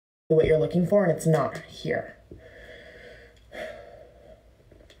what you're looking for, and it's not here.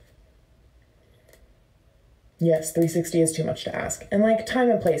 Yes, 360 is too much to ask. And like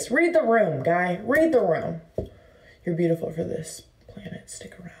time and place. Read the room, guy. Read the room. You're beautiful for this planet.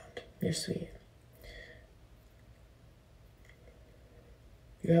 Stick around. You're sweet.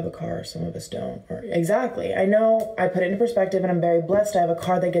 You have a car, some of us don't. Or, exactly. I know I put it in perspective and I'm very blessed. I have a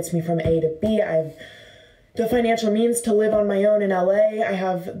car that gets me from A to B. I have the financial means to live on my own in LA. I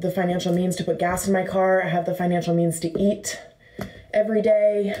have the financial means to put gas in my car. I have the financial means to eat every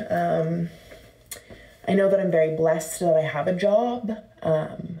day. I know that I'm very blessed that I have a job,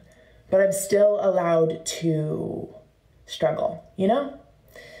 but I'm still allowed to struggle, you know?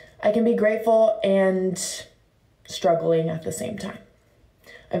 I can be grateful and struggling at the same time.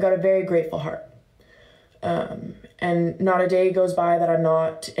 I've got a very grateful heart. And not a day goes by that I'm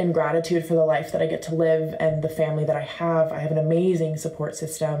not in gratitude for the life that I get to live and the family that I have. I have an amazing support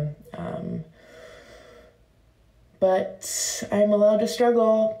system. But I'm allowed to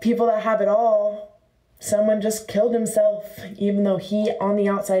struggle. People that have it all, someone just killed himself, even though he on the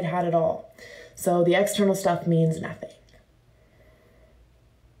outside had it all. So the external stuff means nothing.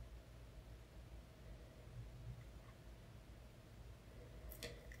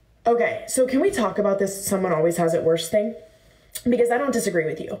 Okay, so can we talk about this someone always has it worse thing? Because I don't disagree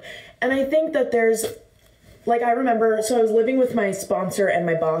with you. And I think that there's, like, I remember, so I was living with my sponsor and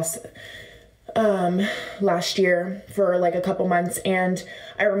my boss last year for like a couple months, and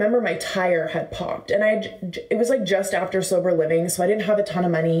I remember my tire had popped, and it was like just after sober living, so I didn't have a ton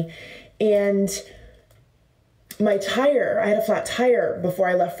of money, and my tire, I had a flat tire before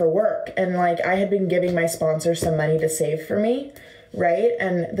I left for work, and like I had been giving my sponsor some money to save for me, right?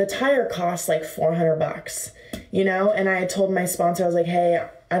 And the tire cost like $400, you know? And I had told my sponsor, I was like, hey,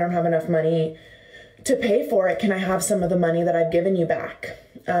 I don't have enough money to pay for it. Can I have some of the money that I've given you back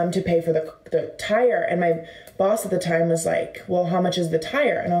to pay for the tire? And my boss at the time was like, well, how much is the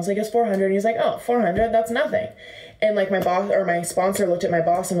tire? And I was like, it's 400. And he's like, oh, 400, that's nothing. And like my boss or my sponsor looked at my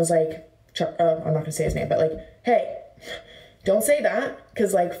boss and was like, I'm not gonna say his name, but like, hey, don't say that.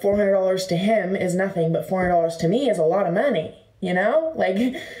 Cause like $400 to him is nothing, but $400 to me is a lot of money. You know, like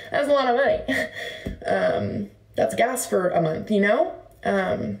that's a lot of money. That's gas for a month, you know?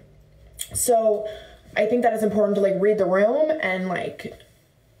 So I think that it's important to like read the room and like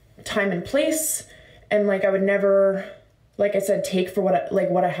time and place. And like, I would never, like I said, take for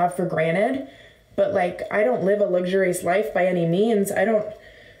what I have for granted, but like, I don't live a luxurious life by any means. I don't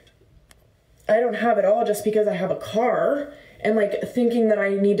have it all just because I have a car, and like thinking that I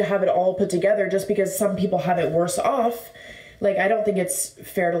need to have it all put together just because some people have it worse off. Like, I don't think it's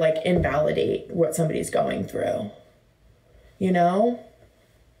fair to, like, invalidate what somebody's going through, you know?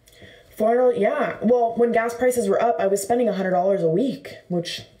 $400, yeah. Well, when gas prices were up, I was spending $100 a week,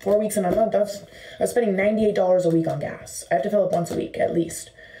 which 4 weeks in a month, I was spending $98 a week on gas. I have to fill up once a week, at least.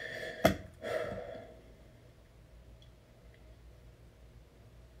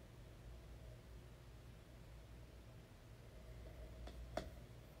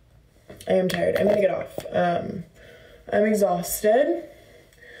 I am tired. I'm gonna get off. I'm exhausted.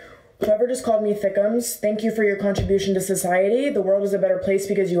 Whoever just called me thickums, thank you for your contribution to society. The world is a better place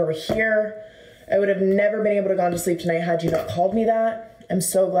because you are here. I would have never been able to go to sleep tonight had you not called me that. I'm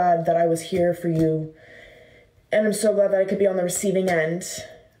so glad that I was here for you. And I'm so glad that I could be on the receiving end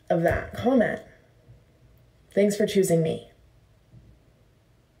of that comment. Thanks for choosing me.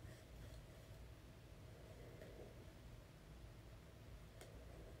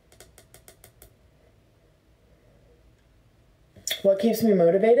 What keeps me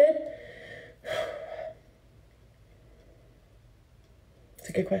motivated? It's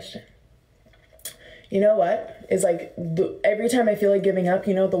a good question. You know what? Is like every time I feel like giving up,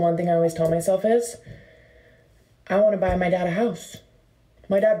 you know, the one thing I always tell myself is, I want to buy my dad a house.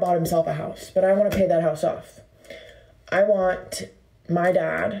 My dad bought himself a house, but I want to pay that house off. I want my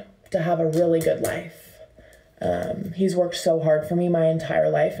dad to have a really good life. He's worked so hard for me my entire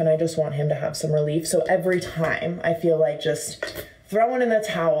life, and I just want him to have some relief. So every time I feel like just throwing in the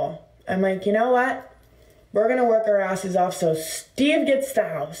towel, I'm like, you know what? We're going to work our asses off so Steve gets the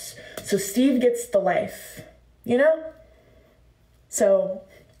house, so Steve gets the life, you know? So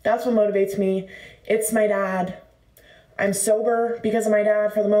that's what motivates me. It's my dad. I'm sober because of my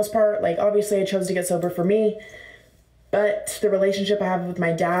dad for the most part. Like, obviously I chose to get sober for me, but the relationship I have with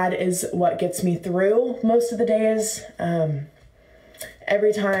my dad is what gets me through most of the days.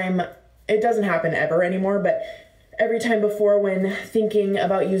 Every time, it doesn't happen ever anymore, but every time before when thinking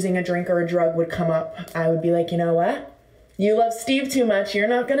about using a drink or a drug would come up, I would be like, you know what? You love Steve too much. You're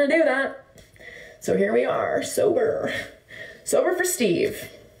not going to do that. So here we are, sober. Sober for Steve.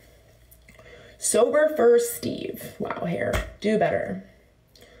 Sober for Steve. Wow, hair. Do better.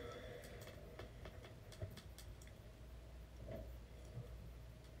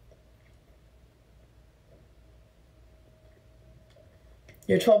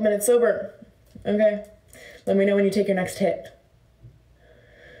 You're 12 minutes sober. Okay. Let me know when you take your next hit.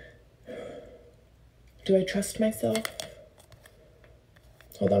 Do I trust myself?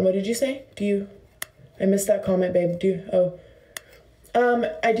 Hold on, what did you say? I missed that comment, babe.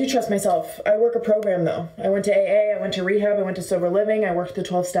 I do trust myself. I work a program though. I went to AA, I went to rehab, I went to sober living, I worked the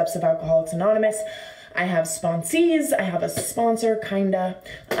 12 steps of Alcoholics Anonymous. I have sponsees, I have a sponsor, kinda.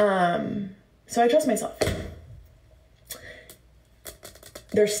 So I trust myself.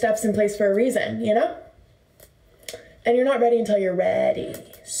 There's steps in place for a reason, you know? And you're not ready until you're ready.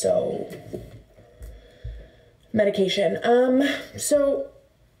 So, medication. So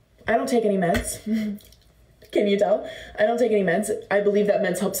I don't take any meds. Can you tell? I don't take any meds. I believe that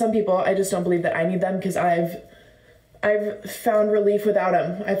meds help some people. I just don't believe that I need them because I've found relief without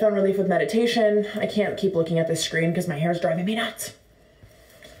them. I found relief with meditation. I can't keep looking at this screen because my hair is driving me nuts.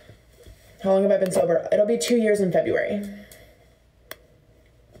 How long have I been sober? It'll be 2 years in February.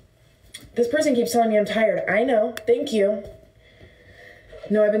 This person keeps telling me I'm tired. I know. Thank you.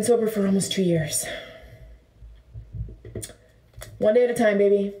 No, I've been sober for almost 2 years. One day at a time,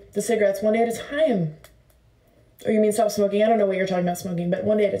 baby. The cigarettes, one day at a time. Or you mean stop smoking? I don't know what you're talking about smoking, but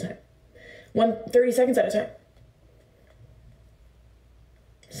one day at a time. 30 seconds at a time.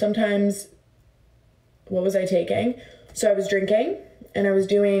 Sometimes, what was I taking? So I was drinking, and I was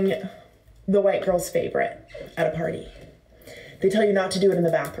doing the white girl's favorite at a party. They tell you not to do it in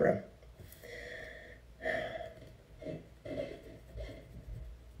the bathroom.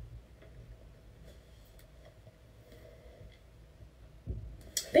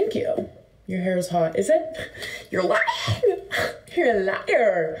 Thank you. Your hair is hot. Is it? You're lying. You're a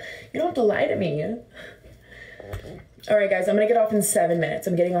liar. You don't have to lie to me. All right, guys, I'm going to get off in 7 minutes.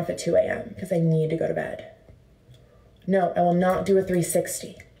 I'm getting off at 2 a.m. because I need to go to bed. No, I will not do a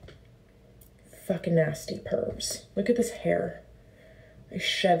 360. Fucking nasty pervs. Look at this hair. I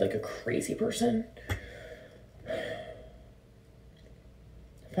shed like a crazy person.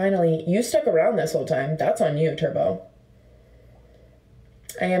 Finally, you stuck around this whole time. That's on you, Turbo.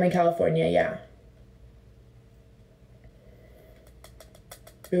 I am in California, yeah.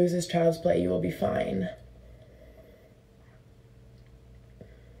 Booze is child's play. You will be fine.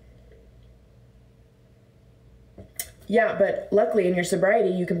 Yeah, but luckily in your sobriety,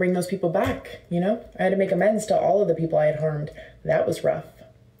 you can bring those people back, you know? I had to make amends to all of the people I had harmed. That was rough.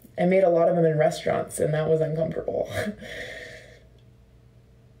 I made a lot of them in restaurants, and that was uncomfortable.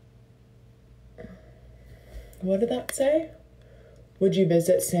 What did that say? Would you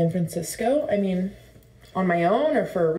visit San Francisco? I mean, on my own or for